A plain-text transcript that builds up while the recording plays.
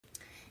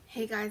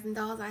Hey guys and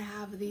dolls, I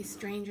have the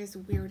strangest,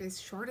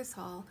 weirdest, shortest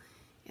haul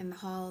in the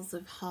halls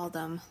of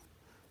halldom.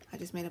 I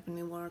just made up a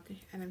new word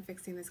and I'm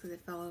fixing this because it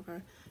fell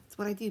over. It's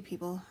what I do,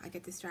 people. I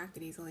get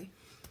distracted easily.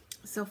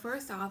 So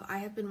first off, I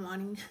have been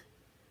wanting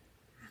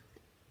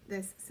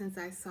this since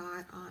I saw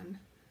it on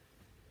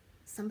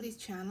somebody's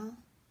channel.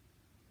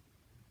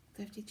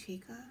 50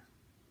 Chica.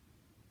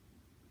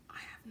 I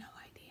have no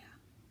idea.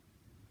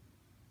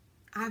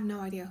 I have no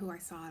idea who I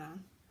saw it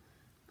on.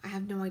 I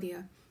have no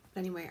idea. But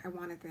anyway, I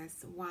wanted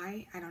this.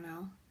 Why? I don't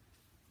know.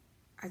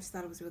 I just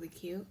thought it was really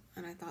cute,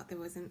 and I thought there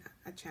wasn't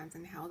a chance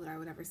in hell that I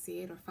would ever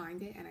see it or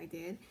find it, and I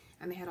did.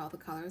 And they had all the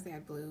colors. They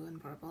had blue and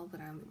purple, but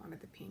I only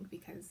wanted the pink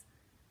because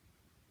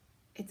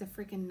it's a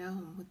freaking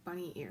gnome with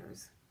bunny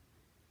ears.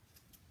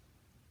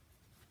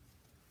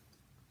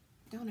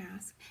 Don't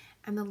ask.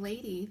 And the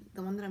lady,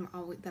 the one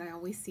that I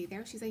always see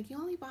there, she's like, "You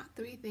only bought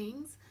 3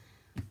 things?"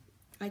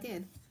 I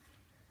did.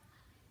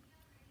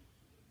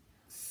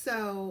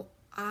 So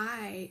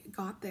I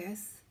got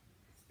this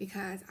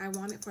because I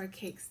want it for a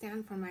cake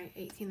stand for my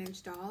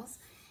 18-inch dolls.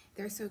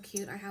 They're so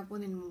cute. I have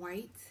one in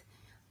white.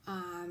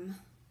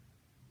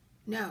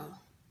 No,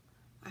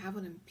 I have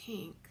one in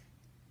pink.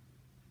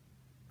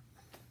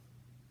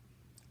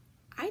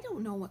 I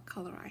don't know what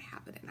color I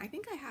have it in. I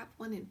think I have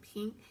one in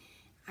pink.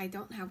 I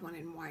don't have one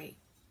in white,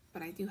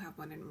 but I do have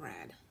one in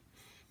red.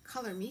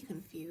 Color me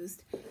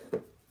confused.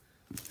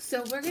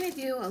 So we're going to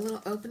do a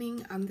little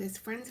opening on this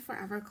Friends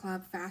Forever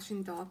Club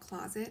fashion doll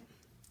closet.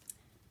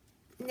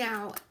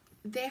 Now,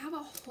 they have a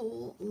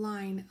whole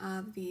line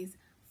of these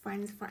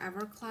Friends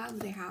Forever Club.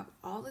 They have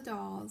all the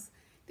dolls.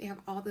 They have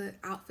all the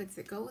outfits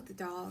that go with the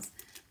dolls.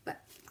 But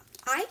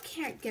I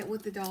can't get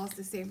with the dolls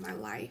to save my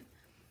life.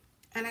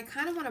 And I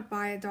kind of want to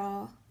buy a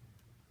doll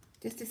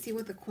just to see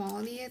what the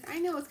quality is. I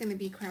know it's going to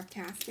be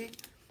craptastic.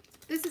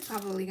 This is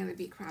probably going to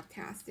be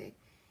craptastic.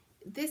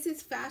 This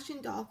is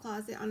Fashion Doll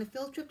Closet. On a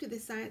field trip to the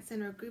Science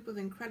Center, a group of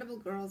incredible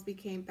girls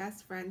became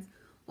best friends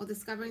while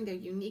discovering their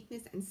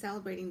uniqueness and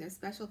celebrating their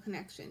special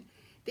connection.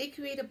 They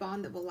create a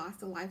bond that will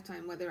last a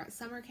lifetime, whether at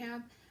summer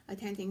camp,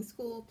 attending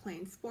school,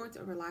 playing sports,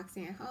 or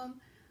relaxing at home.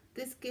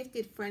 This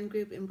gifted friend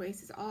group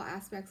embraces all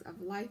aspects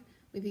of life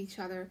with each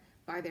other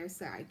by their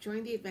side.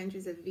 Join the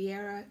adventures of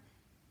Viera,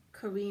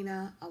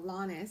 Karina,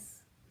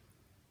 Alanis,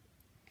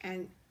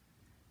 and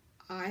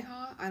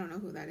Iha, I don't know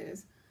who that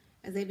is,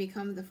 as they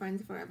become the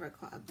Friends Forever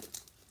Club.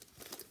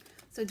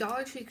 So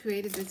Dollar Tree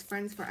created this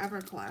Friends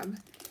Forever Club,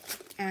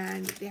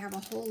 and they have a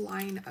whole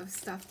line of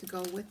stuff to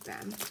go with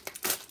them.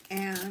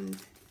 And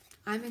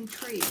I'm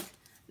intrigued.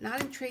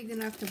 Not intrigued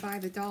enough to buy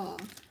the doll,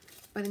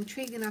 but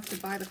intrigued enough to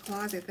buy the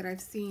closet that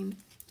I've seen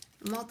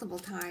multiple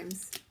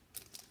times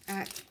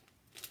at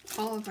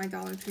all of my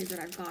Dollar Trees that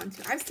I've gone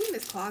to. I've seen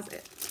this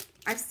closet.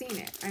 I've seen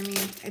it. I mean,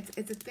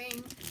 it's a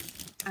thing.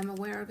 I'm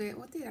aware of it.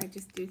 What did I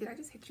just do? Did I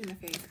just hit you in the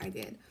face? I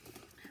did.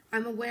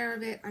 I'm aware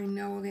of it. I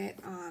know of it.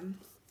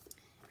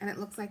 And it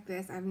looks like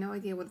this. I have no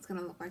idea what it's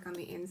going to look like on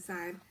the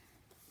inside.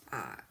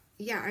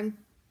 Yeah,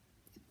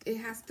 it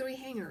has 3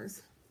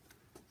 hangers.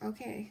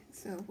 Okay,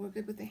 so we're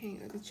good with the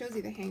hangers. It shows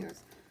you the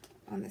hangers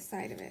on the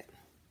side of it.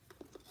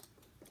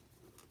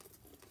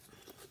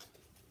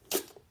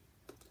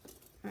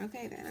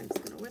 Okay, then I'm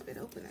just going to rip it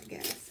open, I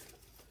guess.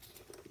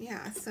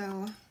 Yeah,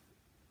 so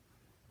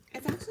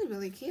it's actually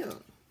really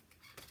cute.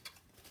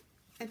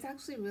 It's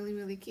actually really,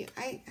 really cute.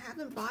 I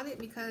haven't bought it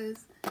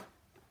because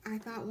I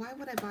thought, why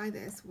would I buy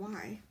this?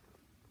 Why?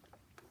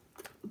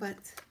 But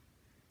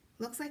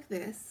looks like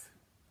this.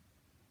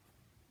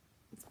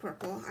 It's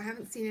purple. I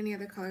haven't seen any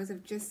other colors.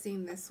 I've just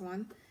seen this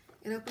one.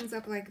 It opens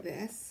up like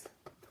this.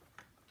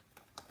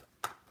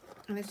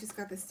 And it's just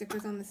got the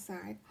stickers on the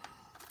side.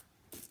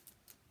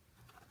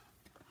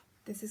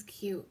 This is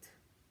cute.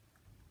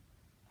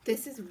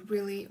 This is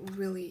really,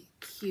 really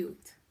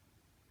cute.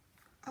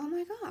 Oh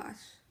my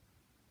gosh.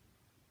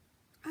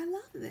 I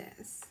love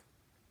this.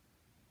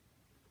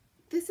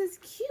 This is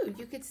cute.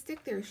 You could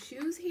stick their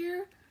shoes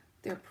here,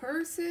 their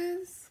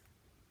purses,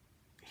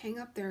 hang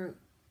up their,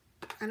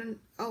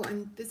 oh,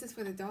 and this is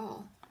for the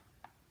doll.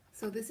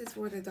 So this is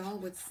where the doll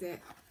would sit,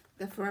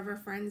 the Forever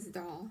Friends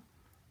doll.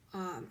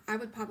 I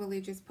would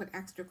probably just put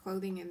extra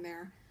clothing in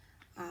there.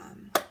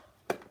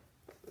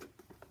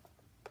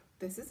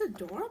 This is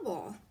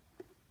adorable.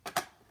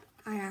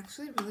 I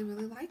actually really,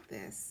 really like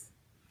this.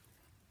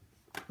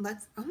 Oh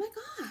my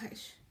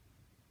gosh.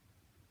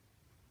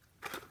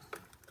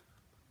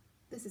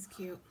 This is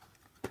cute.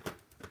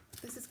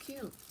 This is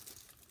cute.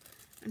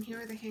 And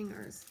here are the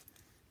hangers.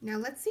 Now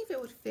let's see if it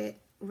would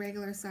fit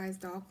regular size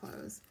doll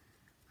clothes.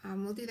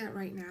 We'll do that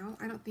right now.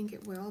 I don't think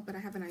it will, but I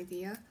have an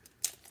idea.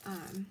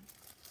 Oh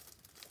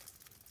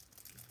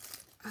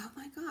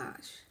my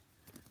gosh.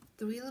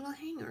 3 little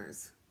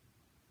hangers.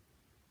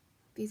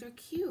 These are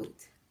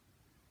cute.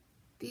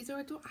 These are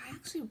adorable. I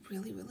actually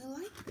really, really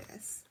like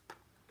this.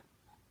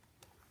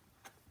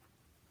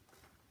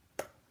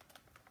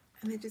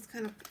 And it just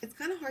it's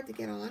kind of hard to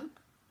get on.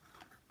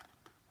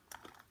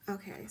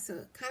 Okay,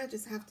 so kind of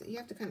just you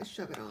have to kind of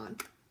shove it on.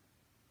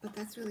 But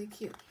that's really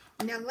cute.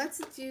 Now let's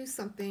do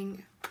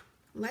something.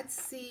 Let's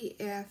see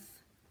if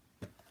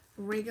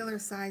regular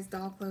size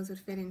doll clothes would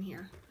fit in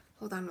here.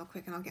 Hold on real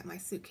quick and I'll get my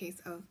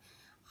suitcase of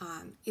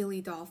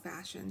Illy doll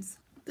fashions.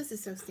 This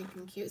is so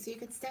stinking cute. So you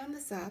could stand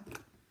this up.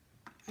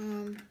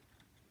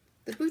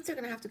 The boots are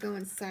going to have to go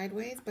in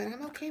sideways, but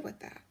I'm okay with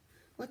that.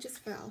 What just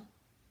fell?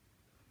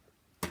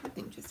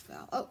 Nothing just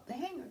fell. Oh, the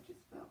hanger just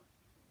fell.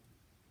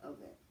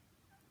 Okay.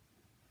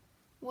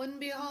 Wouldn't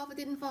be a haul if it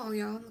didn't fall,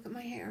 y'all. Look at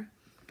my hair.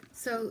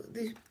 So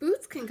the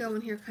boots can go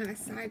in here kind of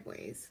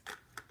sideways.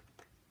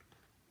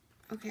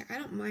 Okay, I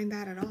don't mind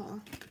that at all.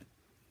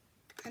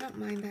 I don't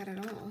mind that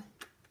at all.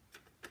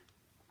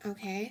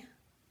 Okay.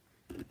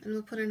 And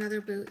we'll put another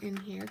boot in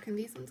here. Can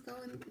these ones go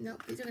in?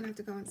 Nope, these are going to have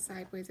to go in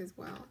sideways as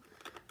well.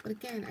 But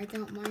again, I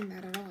don't mind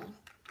that at all.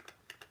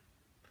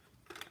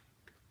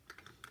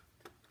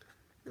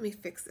 Let me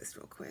fix this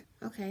real quick.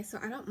 Okay, so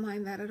I don't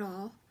mind that at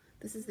all.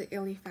 This is the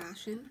Illy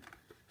fashion.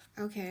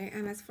 Okay,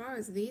 and as far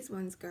as these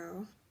ones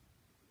go,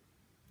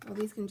 well,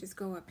 these can just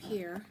go up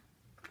here.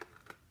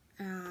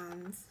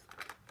 And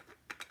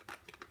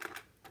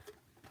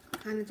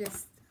kind of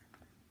just,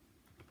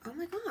 oh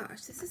my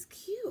gosh, this is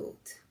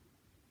cute.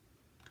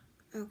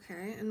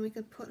 Okay, and we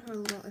could put her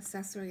little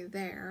accessory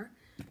there.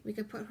 We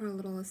could put her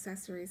little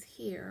accessories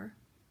here.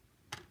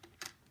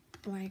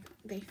 Like,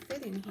 they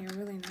fit in here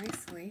really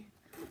nicely.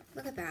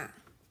 Look at that.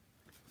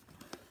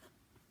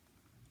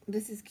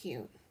 This is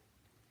cute.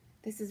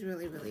 This is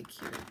really, really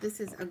cute. This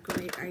is a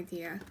great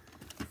idea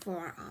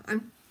for,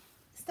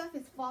 stuff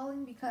is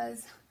falling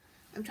because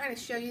I'm trying to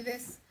show you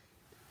this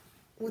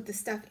with the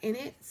stuff in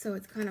it, so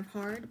it's kind of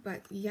hard,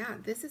 but yeah,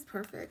 this is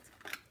perfect.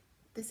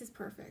 This is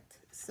perfect,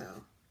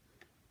 so.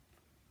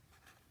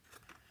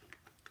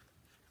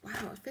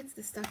 Wow, it fits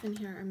the stuff in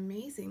here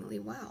amazingly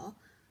well.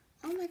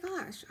 Oh my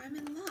gosh, I'm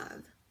in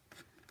love.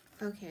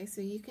 Okay,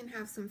 so you can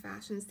have some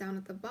fashions down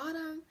at the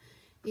bottom.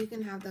 You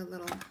can have the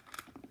little,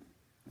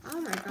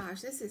 oh my gosh,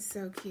 this is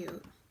so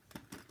cute.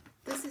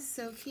 This is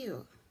so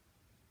cute.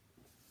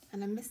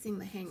 And I'm missing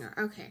the hanger.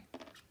 Okay.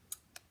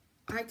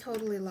 I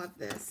totally love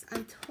this.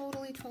 I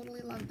totally,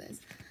 totally love this.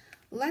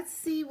 Let's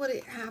see what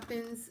it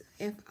happens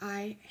if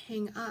I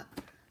hang up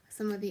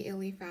some of the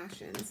Illy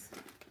fashions.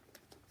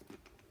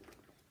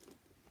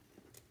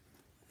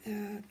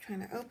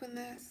 Trying to open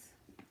this.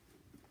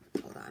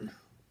 Hold on.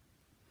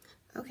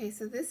 Okay,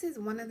 so this is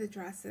one of the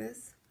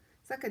dresses.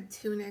 It's like a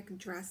tunic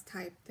dress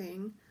type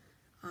thing.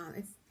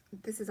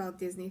 This is all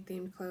Disney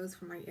themed clothes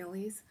for my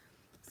Illys.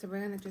 So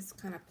we're gonna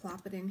just kind of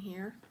plop it in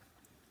here.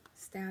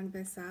 Stand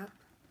this up.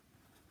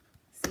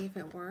 See if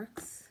it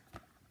works.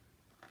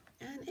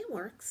 And it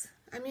works.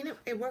 I mean,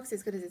 it works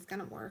as good as it's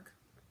gonna work.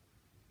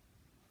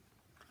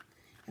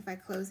 If I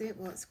close it,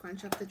 will it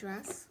scrunch up the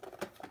dress?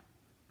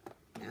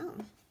 No.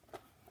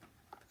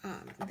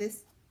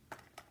 This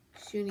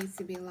shoe needs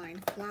to be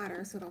lined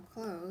flatter so it'll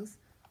close.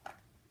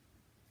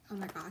 Oh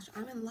my gosh,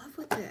 I'm in love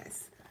with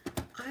this.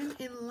 I'm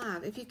in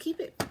love. If you keep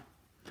it,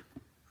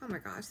 oh my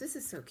gosh, this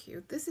is so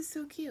cute. This is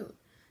so cute.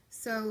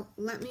 So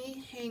let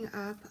me hang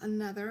up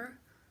another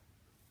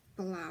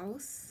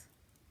blouse.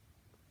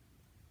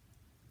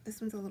 This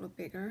one's a little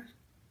bigger,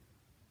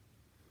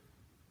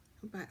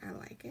 but I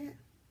like it.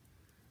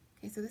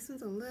 Okay, so this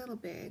one's a little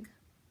big.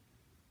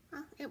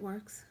 Oh, it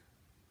works.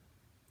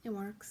 It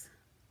works.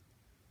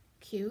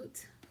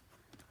 Cute.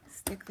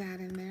 Stick that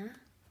in there.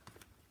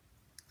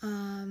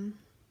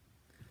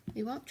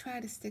 We won't try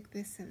to stick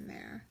this in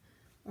there,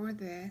 or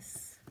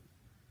this,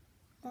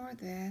 or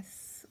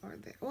this, or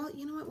this. Well,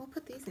 you know what? We'll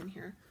put these in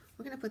here.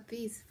 We're gonna put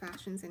these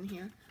fashions in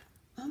here.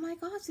 Oh my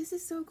gosh, this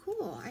is so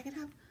cool. I could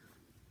have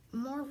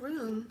more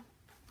room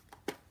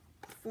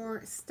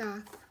for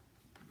stuff.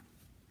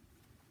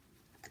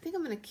 I think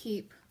I'm gonna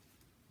keep,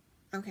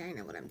 okay, I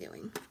know what I'm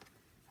doing.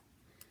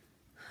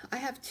 I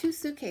have two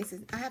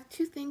suitcases. I have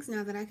two things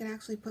now that I could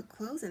actually put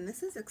clothes in.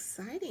 This is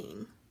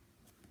exciting.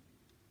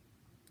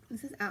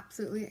 This is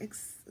absolutely,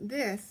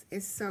 this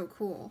is so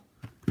cool.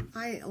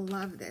 I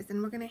love this.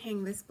 And we're gonna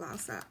hang this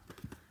blouse up.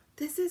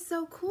 This is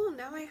so cool.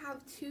 Now I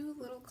have two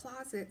little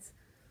closets.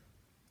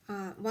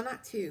 Well,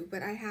 not two,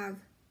 but I have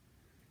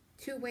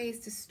two ways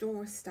to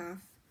store stuff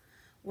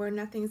where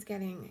nothing's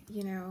getting,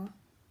 you know,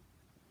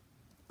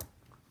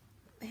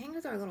 the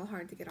hangers are a little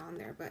hard to get on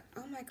there, but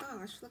oh my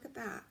gosh, look at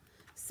that.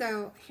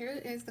 So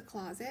here is the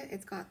closet.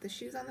 It's got the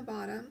shoes on the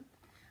bottom.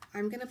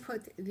 I'm gonna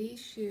put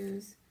these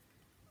shoes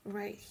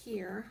right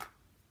here,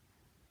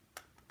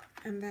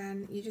 and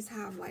then you just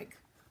have like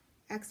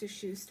extra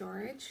shoe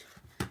storage.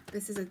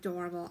 This is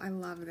adorable. I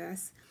love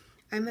this.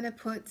 I'm gonna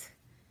put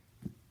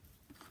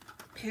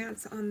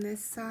pants on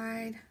this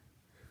side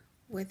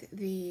with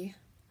the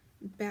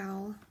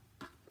bell.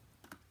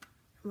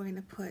 We're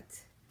gonna put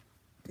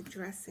the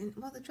dress in.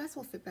 Well, the dress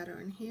will fit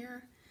better in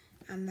here,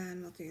 and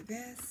then we'll do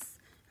this,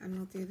 and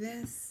we'll do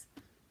this,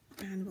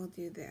 and we'll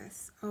do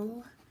this.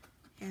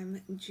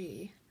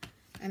 OMG.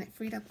 And it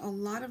freed up a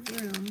lot of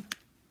room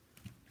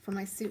for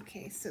my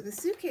suitcase. So the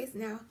suitcase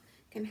now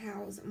can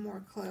house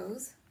more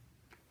clothes,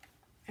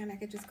 and I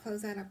could just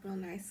close that up real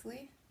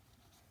nicely.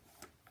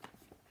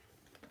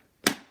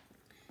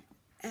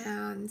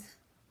 And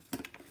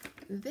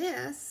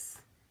this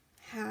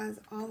has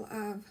all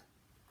of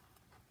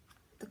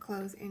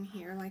clothes in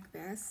here like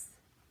this.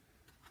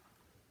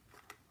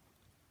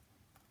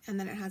 And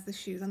then it has the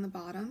shoes on the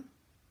bottom.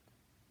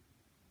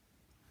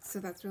 So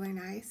that's really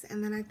nice.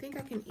 And then I think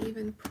I can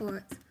even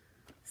put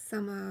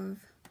some of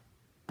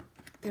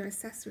their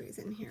accessories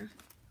in here.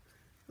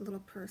 Little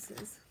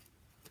purses.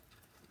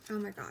 Oh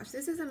my gosh,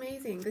 this is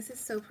amazing. This is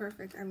so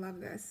perfect. I love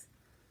this.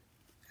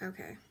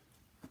 Okay.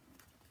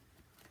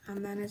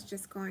 And then it's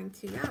just going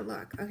to, yeah,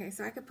 look. Okay,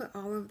 so I could put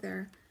all of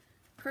their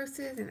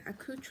purses and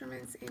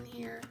accoutrements in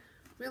here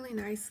really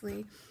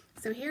nicely.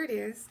 So here it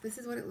is. This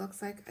is what it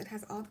looks like. It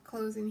has all the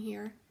clothes in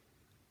here.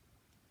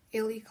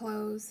 Illy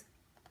clothes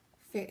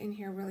fit in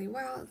here really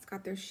well. It's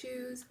got their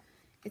shoes.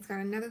 It's got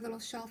another little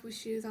shelf with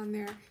shoes on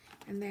there.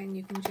 And then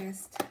you can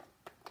just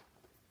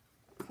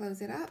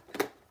close it up.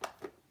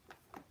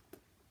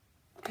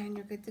 And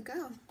you're good to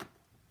go.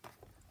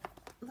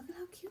 Look at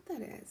how cute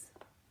that is.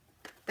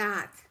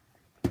 That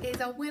is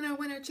a winner,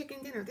 winner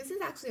chicken dinner. This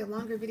is actually a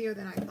longer video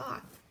than I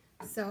thought.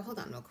 So hold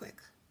on real quick.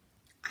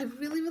 I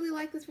really, really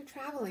like this for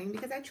traveling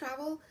because I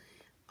travel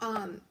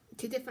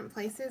to different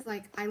places.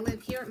 Like I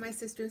live here at my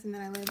sister's and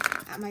then I live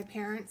at my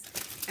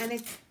parents'. And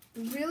it's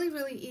really,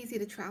 really easy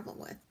to travel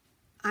with.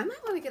 I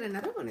might want to get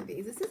another one of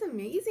these. This is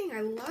amazing.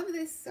 I love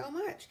this so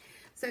much.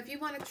 So if you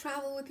want to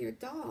travel with your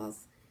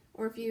dolls,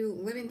 or if you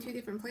live in 2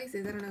 different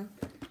places, I don't know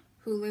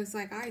who lives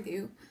like I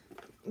do,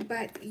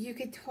 but you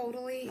could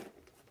totally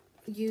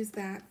use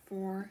that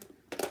for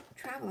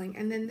traveling.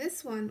 And then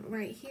this one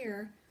right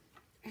here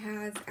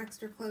has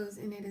extra clothes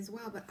in it as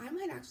well, but I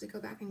might actually go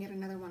back and get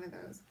another one of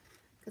those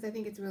because I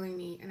think it's really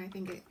neat and I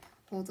think it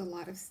holds a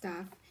lot of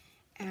stuff.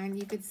 And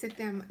you could sit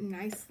them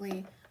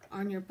nicely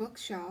on your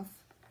bookshelf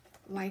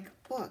like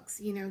books,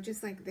 you know,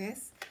 just like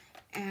this.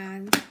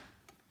 And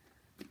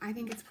I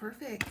think it's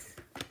perfect.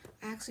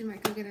 I actually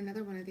might go get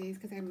another one of these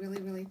because I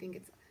really, really think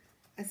it's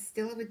a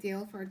still of a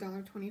deal for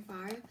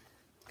 $1.25.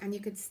 And you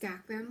could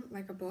stack them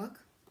like a book.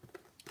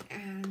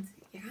 And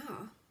yeah,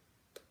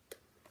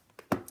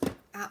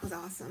 that was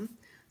awesome.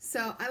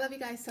 So I love you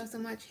guys so, so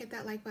much. Hit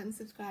that like button,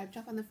 subscribe,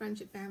 jump on the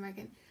friendship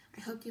bandwagon.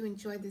 I hope you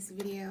enjoyed this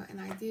video, and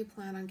I do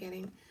plan on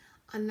getting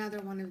another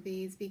one of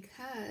these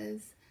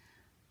because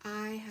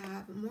I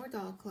have more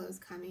doll clothes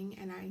coming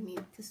and I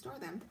need to store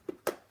them.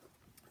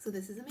 So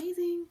this is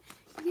amazing.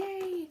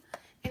 Yay!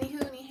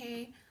 Anywho,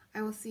 hey,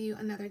 I will see you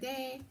another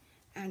day.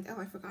 And oh,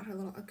 I forgot her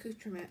little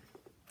accoutrement.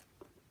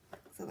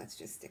 So let's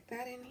just stick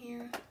that in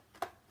here.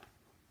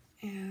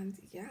 And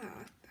yeah,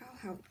 oh,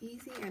 how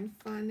easy and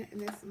fun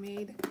this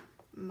made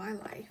my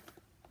life.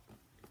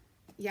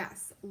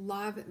 Yes,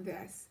 love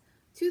this.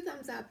 2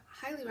 thumbs up.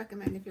 Highly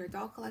recommend if you're a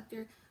doll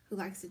collector who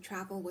likes to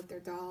travel with their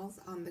dolls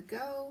on the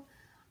go,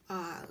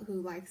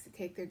 who likes to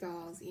take their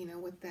dolls, you know,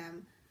 with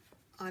them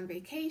on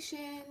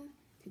vacation,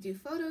 to do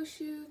photo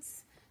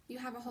shoots. You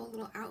have a whole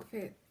little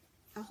outfit,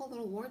 a whole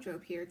little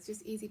wardrobe here. It's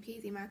just easy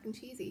peasy, mac and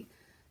cheesy.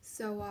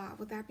 So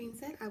with that being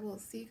said, I will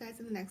see you guys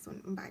in the next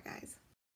one. Bye, guys.